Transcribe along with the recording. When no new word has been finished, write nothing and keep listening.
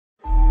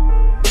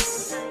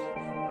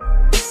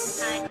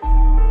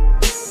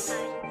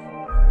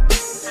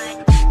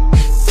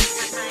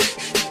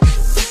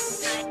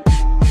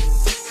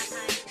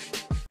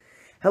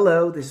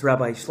Hello, this is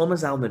Rabbi Shlomo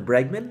Zalman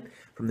Bregman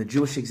from the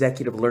Jewish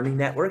Executive Learning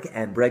Network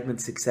and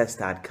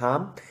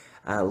BregmanSuccess.com.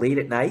 Late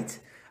at night,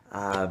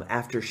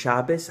 after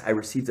Shabbos, I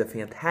received a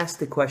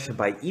fantastic question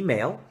by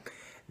email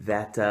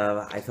that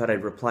I thought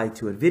I'd reply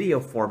to in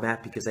video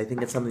format because I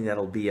think it's something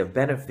that'll be of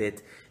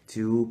benefit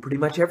to pretty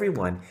much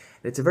everyone.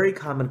 And it's a very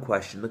common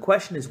question. The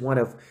question is one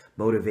of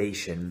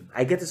motivation.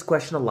 I get this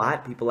question a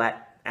lot. People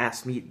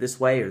ask me this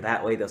way or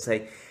that way. They'll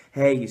say,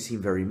 hey, you seem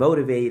very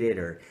motivated,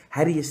 or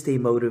how do you stay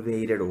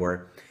motivated,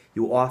 or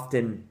you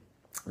often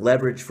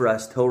leverage for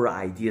us Torah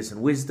ideas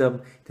and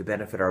wisdom to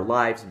benefit our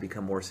lives and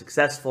become more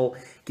successful.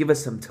 Give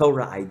us some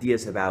Torah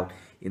ideas about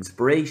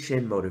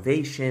inspiration,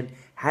 motivation,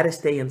 how to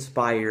stay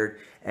inspired.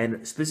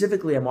 And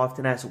specifically, I'm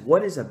often asked,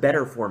 what is a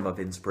better form of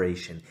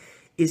inspiration?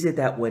 Is it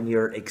that when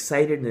you're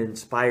excited and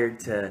inspired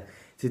to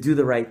do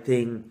the right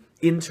thing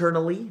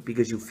internally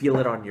because you feel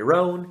it on your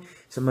own?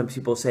 Sometimes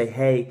people say,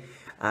 hey,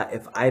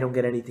 if I don't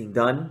get anything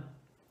done,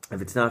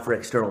 if it's not for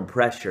external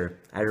pressure.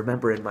 I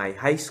remember in my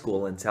high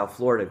school in South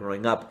Florida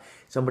growing up,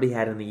 somebody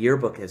had in the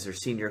yearbook as their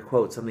senior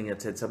quote something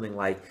that said something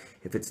like,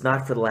 if it's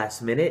not for the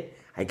last minute,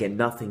 I get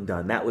nothing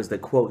done. That was the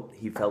quote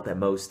he felt that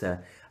most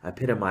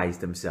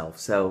epitomized himself.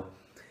 So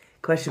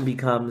question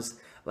becomes,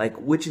 like,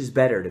 which is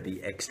better, to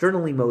be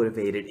externally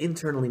motivated,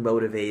 internally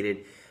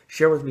motivated?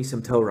 Share with me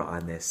some Torah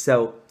on this.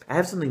 So I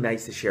have something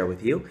nice to share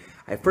with you.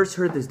 I first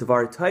heard this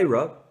Dvar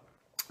Torah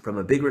from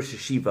a big Rosh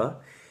Yeshiva,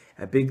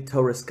 a big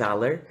Torah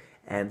scholar,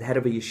 and head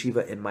of a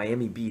yeshiva in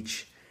Miami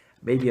Beach,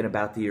 maybe in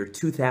about the year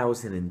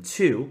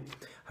 2002,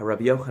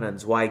 Rabbi Yochanan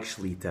Zweig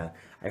Shlita.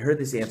 I heard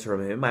this answer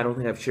from him. I don't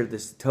think I've shared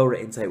this Torah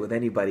insight with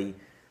anybody,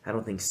 I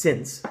don't think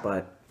since,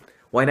 but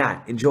why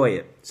not? Enjoy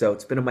it. So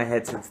it's been in my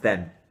head since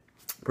then.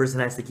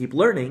 Person has to keep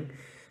learning,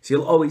 so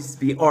you'll always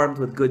be armed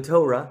with good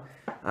Torah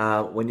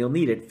when you'll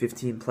need it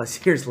 15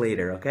 plus years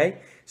later, okay?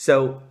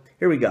 So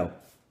here we go.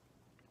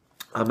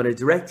 I'm going to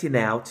direct you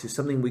now to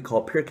something we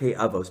call Pirkei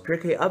Avos.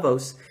 Pirkei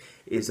Avos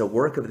is a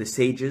work of the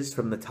sages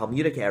from the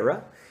Talmudic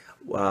era,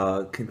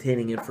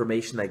 containing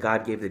information that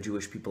God gave the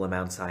Jewish people in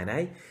Mount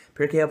Sinai.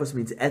 Pirkei Avos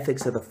means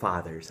ethics of the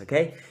fathers,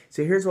 okay?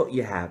 So here's what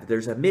you have.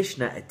 There's a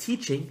Mishnah, a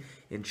teaching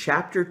in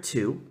chapter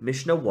 2,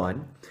 Mishnah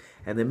 1,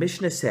 and the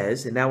Mishnah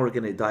says, and now we're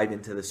going to dive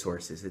into the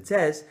sources. It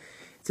says,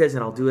 and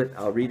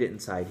I'll read it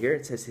inside here.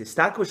 It says,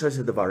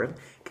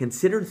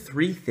 consider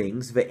three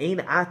things,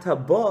 ve'ein ata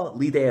ba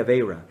lidei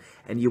aveira,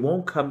 and you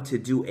won't come to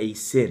do a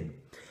sin.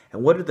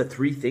 And what are the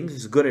three things?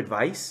 This is good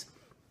advice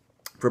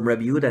from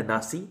Rabbi Yehuda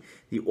Nasi,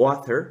 the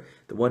author,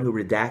 the one who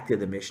redacted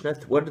the Mishnah.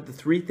 What are the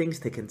three things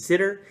to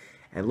consider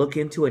and look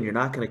into, and you're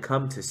not going to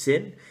come to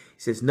sin? He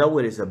says, know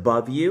what is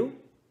above you.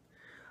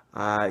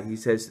 He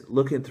says,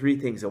 look at three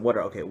things. And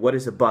what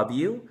is above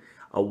you?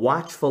 A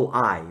watchful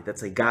eye,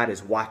 that's like God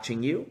is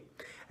watching you.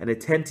 An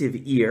attentive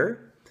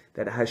ear,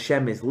 that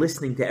Hashem is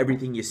listening to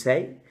everything you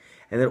say.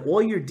 And that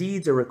all your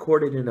deeds are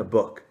recorded in a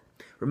book.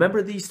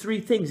 Remember these three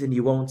things and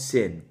you won't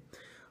sin.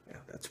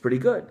 That's pretty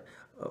good.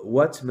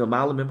 What's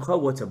milmala mimcha?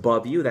 What's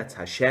above you? That's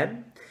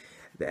Hashem,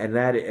 and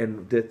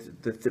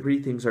the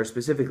three things are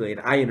specifically an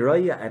ayin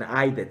raya, an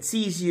eye that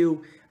sees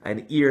you,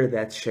 an ear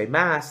that's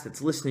shemas,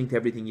 that's listening to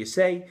everything you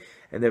say,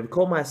 and then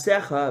kol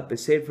maasecha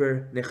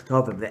b'sefer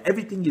nichtavim, that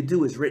everything you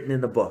do is written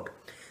in the book.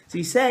 So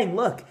he's saying,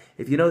 look,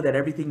 if you know that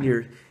everything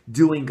you're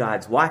doing,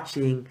 God's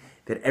watching,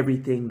 that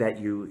everything that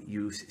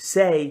you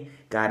say,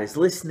 God is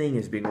listening,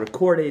 is being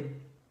recorded,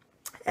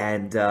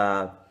 and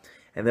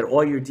that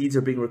all your deeds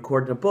are being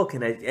recorded in a book,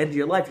 and at the end of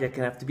your life, you're going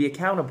to have to be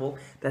accountable.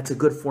 That's a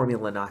good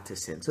formula not to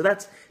sin. So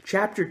that's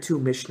chapter 2,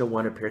 Mishnah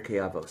 1 of Pirkei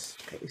Avos.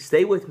 Okay,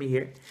 stay with me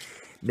here.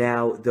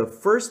 Now, the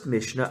first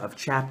Mishnah of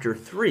chapter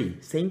 3,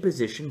 same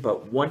position,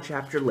 but one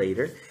chapter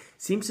later,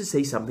 seems to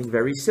say something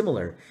very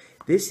similar.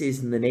 This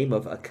is in the name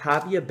of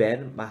Akavia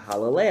ben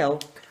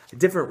Mahalalel, a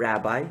different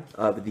rabbi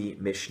of the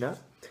Mishnah.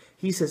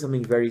 He says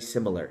something very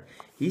similar.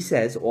 He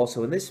says,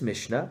 also in this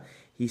Mishnah,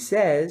 he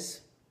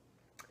says,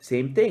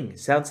 same thing,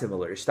 sounds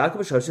similar.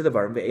 Consider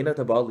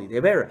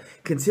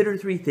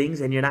three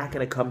things and you're not going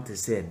to come to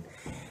sin.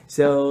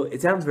 So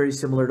it sounds very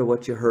similar to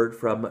what you heard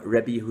from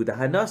Rabbi Yehuda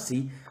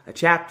Hanasi a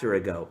chapter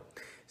ago.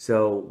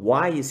 So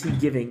why is he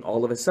giving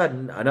all of a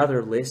sudden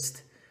another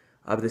list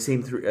of the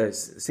same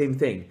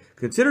thing?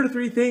 Consider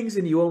three things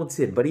and you won't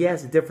sin. But he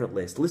has a different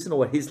list. Listen to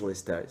what his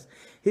list does.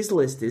 His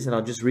list is, and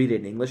I'll just read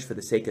it in English for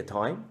the sake of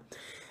time.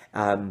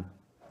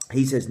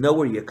 He says, know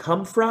where you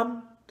come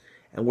from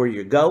and where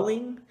you're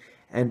going,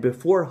 and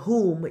before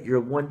whom you're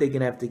one day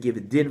going to have to give a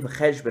din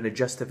v'cheshbon, a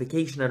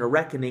justification and a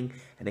reckoning,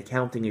 an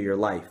accounting of your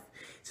life.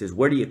 He says,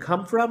 where do you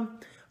come from?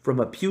 From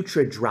a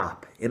putrid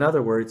drop. In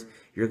other words,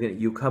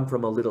 you come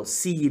from a little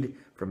seed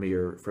from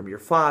your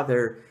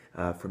father,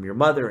 from your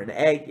mother, an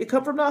egg. You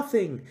come from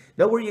nothing.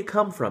 Know where you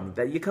come from.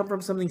 That you come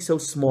from something so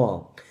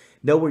small.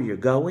 Know where you're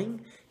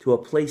going, to a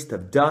place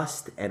of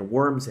dust and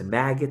worms and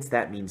maggots.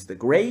 That means the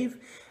grave.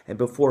 And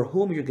before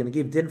whom you're going to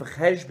give din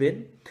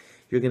v'cheshbon.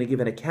 You're going to give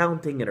an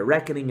accounting and a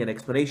reckoning and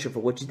explanation for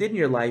what you did in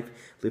your life.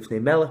 Before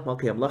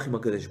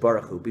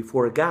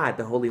God,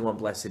 the Holy One,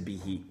 blessed be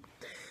He.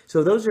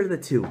 So those are the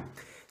two.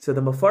 So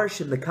the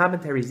Mefarshim, the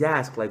commentaries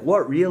ask, like,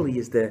 what really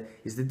is the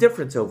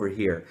difference over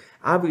here?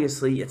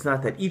 Obviously, it's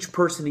not that each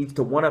person needs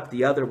to one up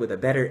the other with a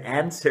better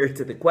answer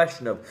to the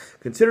question of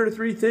consider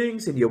 3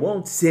 things and you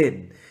won't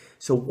sin.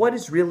 So what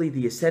is really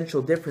the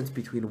essential difference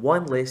between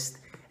one list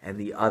and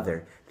the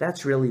other?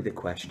 That's really the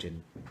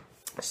question.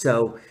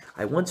 So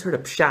I once heard a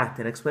pshat,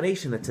 an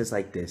explanation that says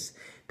like this.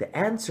 The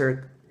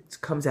answer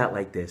comes out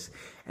like this,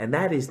 and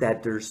that is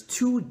that there's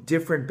 2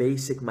 different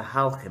basic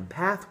mahalchim,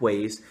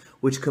 pathways,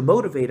 which can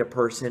motivate a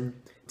person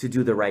to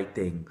do the right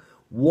thing.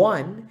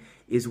 One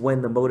is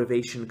when the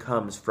motivation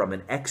comes from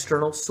an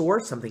external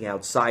source, something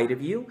outside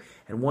of you,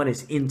 and one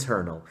is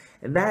internal.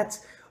 And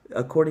that's,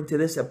 according to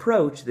this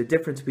approach, the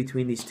difference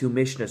between these 2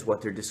 Mishnahs,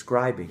 what they're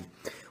describing.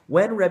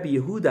 When Rabbi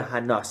Yehuda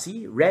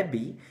Hanasi,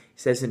 Rabbi,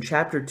 says in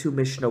chapter 2,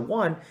 Mishnah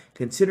 1,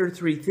 consider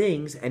 3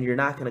 things and you're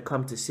not going to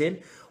come to sin.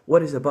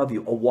 What is above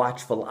you? A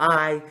watchful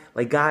eye.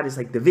 Like God is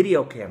like the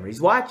video camera.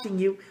 He's watching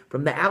you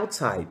from the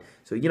outside.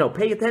 So,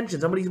 pay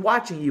attention. Somebody's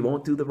watching you. You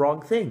won't do the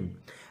wrong thing.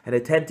 An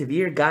attentive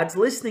ear. God's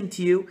listening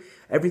to you.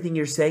 Everything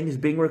you're saying is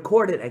being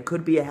recorded and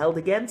could be held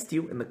against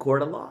you in the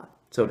court of law,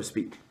 so to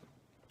speak.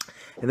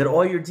 And then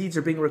all your deeds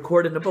are being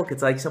recorded in a book.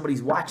 It's like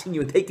somebody's watching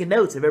you and taking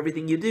notes of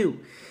everything you do.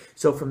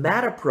 So from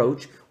that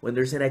approach, when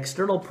there's an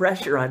external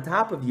pressure on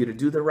top of you to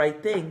do the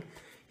right thing,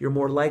 you're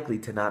more likely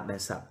to not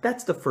mess up.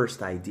 That's the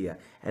first idea.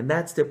 And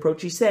that's the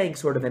approach he's saying,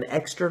 sort of an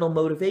external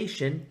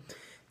motivation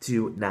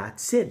to not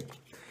sin.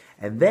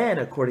 And then,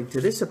 according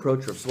to this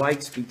approach, Rav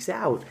Zweig speaks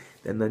out,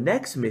 then the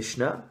next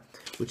Mishnah,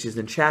 which is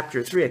in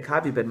chapter 3,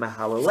 Akavi ben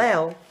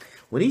Mahalalel,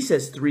 when he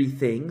says 3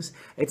 things,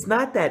 it's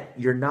not that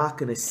you're not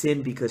going to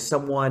sin because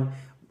someone,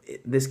 in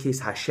this case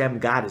Hashem,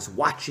 God, is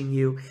watching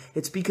you.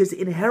 It's because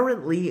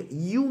inherently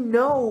you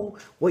know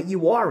what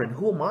you are, and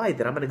who am I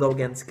that I'm going to go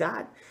against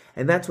God?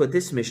 And that's what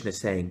this Mishnah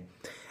is saying.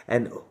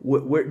 And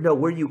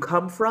where you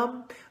come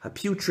from, a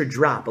putrid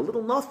drop, a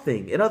little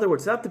nothing. In other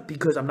words, not that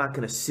because I'm not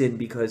going to sin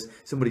because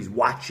somebody's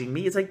watching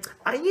me. It's like,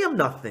 I am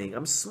nothing.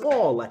 I'm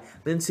small. I'm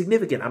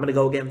insignificant. I'm going to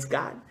go against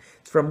God.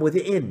 It's from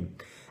within.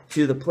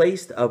 To the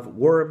place of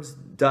worms,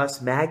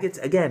 dust, maggots.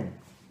 Again,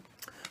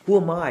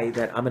 who am I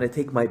that I'm going to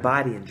take my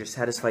body and just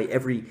satisfy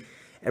every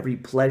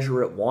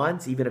pleasure it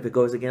wants, even if it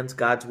goes against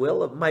God's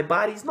will? My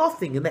body's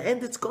nothing. In the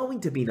end, it's going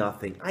to be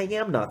nothing. I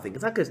am nothing.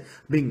 It's not because I'm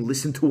being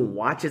listened to and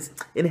watched. It's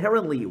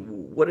inherently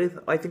what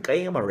I think I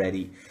am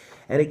already.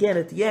 And again,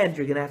 at the end,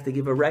 you're going to have to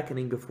give a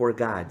reckoning before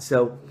God.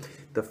 So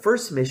the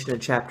first Mishnah in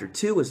chapter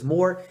 2 is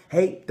more,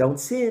 hey, don't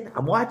sin.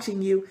 I'm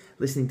watching you,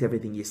 listening to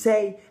everything you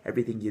say,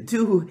 everything you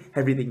do,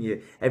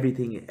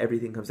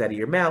 everything comes out of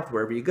your mouth,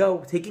 wherever you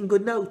go, taking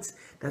good notes.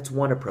 That's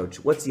one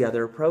approach. What's the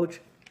other approach?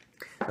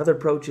 Another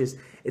approach is,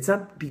 it's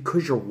not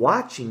because you're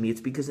watching me,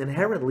 it's because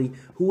inherently,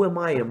 who am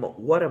I and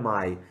what am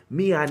I?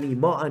 Mi ani,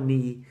 ma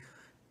ani,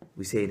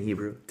 we say in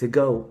Hebrew, to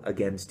go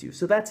against you.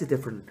 So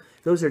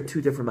those are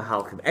 2 different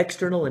mahalchim,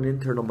 external and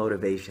internal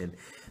motivation.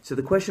 So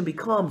the question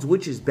becomes,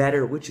 which is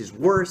better, which is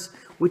worse,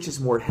 which is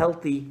more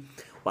healthy?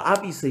 Well,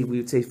 obviously, we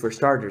would say for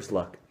starters,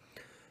 look,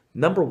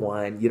 number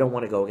 1, you don't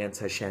want to go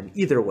against Hashem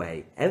either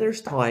way. And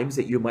there's times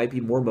that you might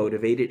be more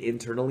motivated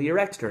internally or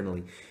externally.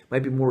 You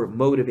might be more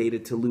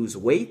motivated to lose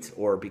weight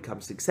or become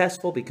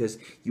successful because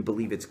you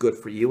believe it's good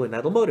for you and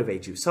that'll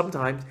motivate you.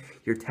 Sometimes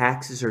your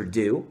taxes are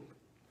due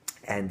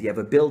and you have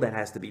a bill that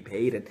has to be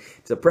paid, and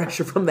it's a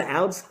pressure from the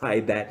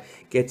outside that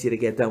gets you to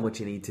get done what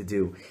you need to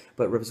do.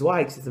 But Rav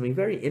Zweig said something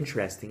very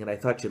interesting, and I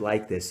thought you'd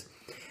like this.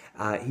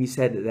 He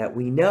said that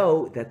we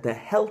know that the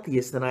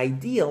healthiest and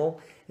ideal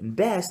and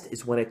best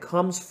is when it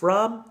comes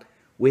from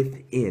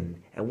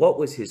within. And what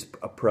was his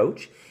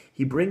approach?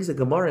 He brings a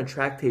Gemara in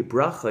Tractate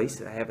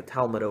Brachos. I have a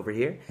Talmud over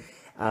here.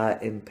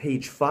 In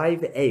page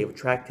 5a of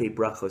Tractate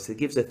Brachos, it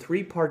gives a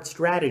 3-part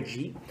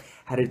strategy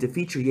how to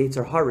defeat your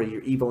Yetzer Hara,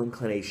 your evil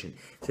inclination.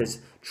 It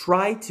says,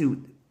 try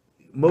to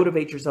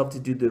motivate yourself to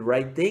do the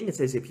right thing. It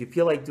says, if you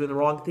feel like doing the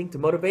wrong thing, to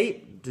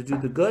motivate, to do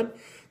the good.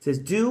 It says,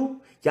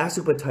 do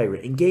Yasuk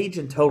b'Torah, engage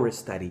in Torah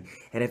study.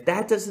 And if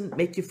that doesn't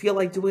make you feel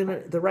like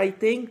doing the right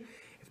thing,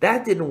 if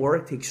that didn't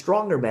work, take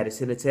stronger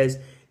medicine. It says,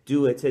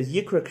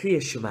 Yikra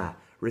Kriya Shema,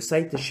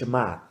 recite the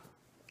Shema.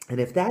 And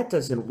if that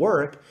doesn't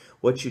work,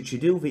 what should you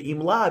do?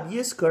 V'im lab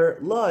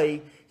yiskar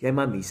loy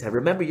yamamisa.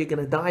 Remember, you're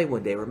going to die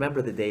one day.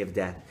 Remember the day of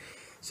death.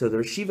 So the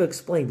Rishiva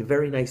explained a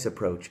very nice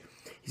approach.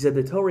 He said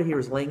the Torah here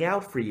is laying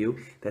out for you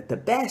that the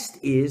best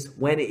is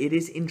when it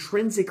is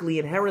intrinsically,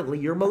 inherently,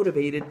 you're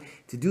motivated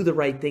to do the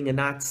right thing and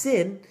not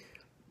sin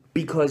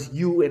because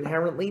you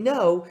inherently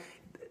know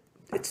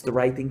it's the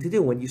right thing to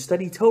do. When you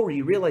study Torah,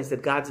 you realize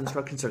that God's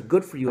instructions are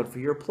good for you and for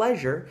your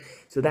pleasure,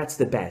 so that's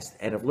the best.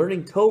 And if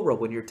learning Torah,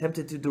 when you're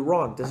tempted to do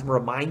wrong, doesn't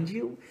remind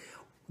you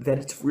that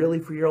it's really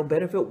for your own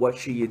benefit, what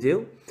should you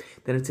do?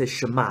 Then it says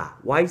Shema.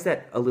 Why is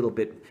that a little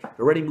bit,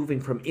 already moving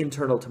from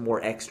internal to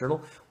more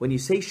external? When you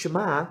say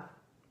Shema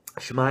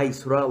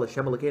Yisrael,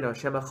 Hashem Elokeinu,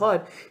 Hashem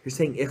Echad, you're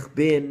saying Ich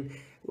bin,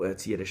 well,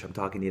 it's Yiddish, I'm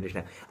talking Yiddish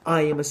now.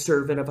 I am a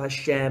servant of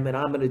Hashem, and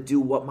I'm going to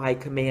do what my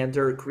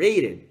commander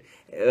created.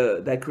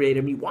 That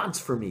created me wants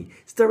for me.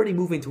 It's already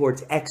moving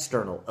towards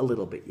external a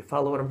little bit. You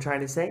follow what I'm trying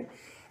to say?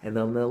 And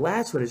then the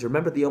last one is,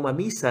 remember the Yom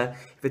HaMisa.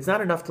 If it's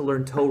not enough to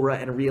learn Torah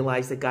and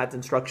realize that God's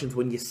instructions,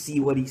 when you see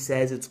what he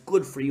says, it's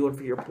good for you and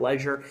for your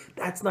pleasure,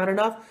 that's not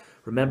enough.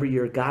 Remember,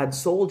 you're a God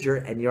soldier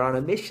and you're on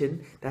a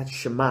mission. That's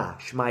Shema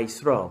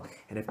Yisrael.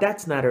 And if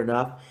that's not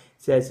enough,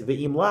 it says,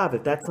 V'im lav,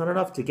 if that's not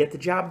enough to get the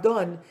job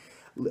done,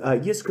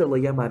 Yizkar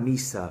L'Yom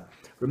HaMisa.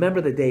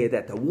 Remember the day of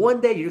that. The one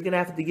day you're going to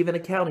have to give an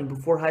accounting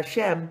before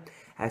Hashem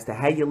as to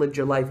how you lived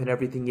your life and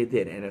everything you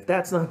did. And if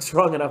that's not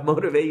strong enough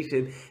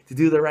motivation to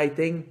do the right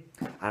thing,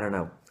 I don't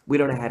know. We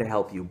don't know how to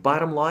help you.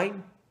 Bottom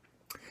line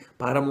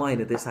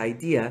of this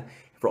idea,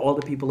 for all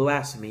the people who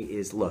ask me,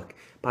 is, look,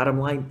 bottom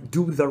line,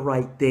 do the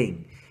right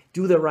thing.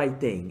 Do the right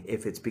thing.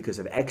 If it's because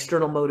of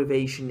external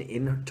motivation,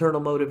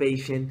 internal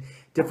motivation,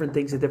 different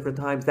things at different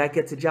times, that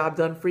gets a job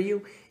done for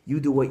you. You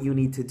do what you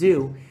need to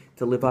do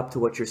to live up to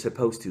what you're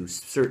supposed to,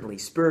 certainly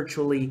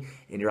spiritually,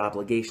 in your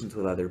obligations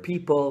with other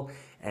people,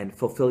 and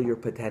fulfill your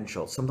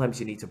potential. Sometimes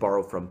you need to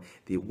borrow from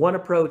the one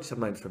approach,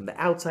 sometimes from the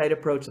outside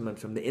approach, sometimes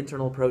from the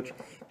internal approach.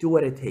 Do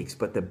what it takes.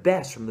 But the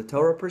best from the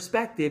Torah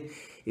perspective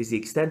is the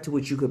extent to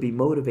which you could be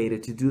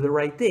motivated to do the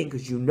right thing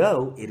because you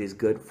know it is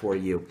good for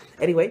you.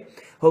 Anyway,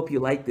 hope you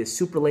like this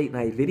super late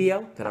night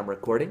video that I'm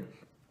recording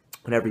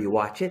whenever you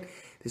watch it.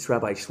 This is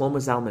Rabbi Shlomo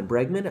Zalman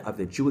Bregman of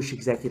the Jewish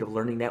Executive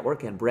Learning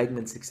Network and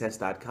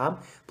BregmanSuccess.com.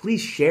 Please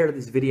share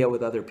this video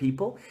with other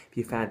people if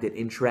you found it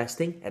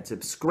interesting, and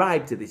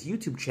subscribe to this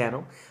YouTube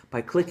channel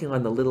by clicking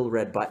on the little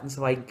red button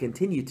so I can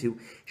continue to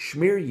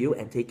schmear you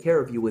and take care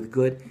of you with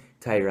good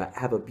Torah.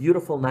 Have a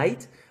beautiful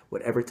night,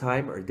 whatever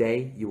time or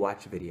day you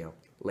watch the video.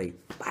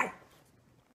 Late. Bye.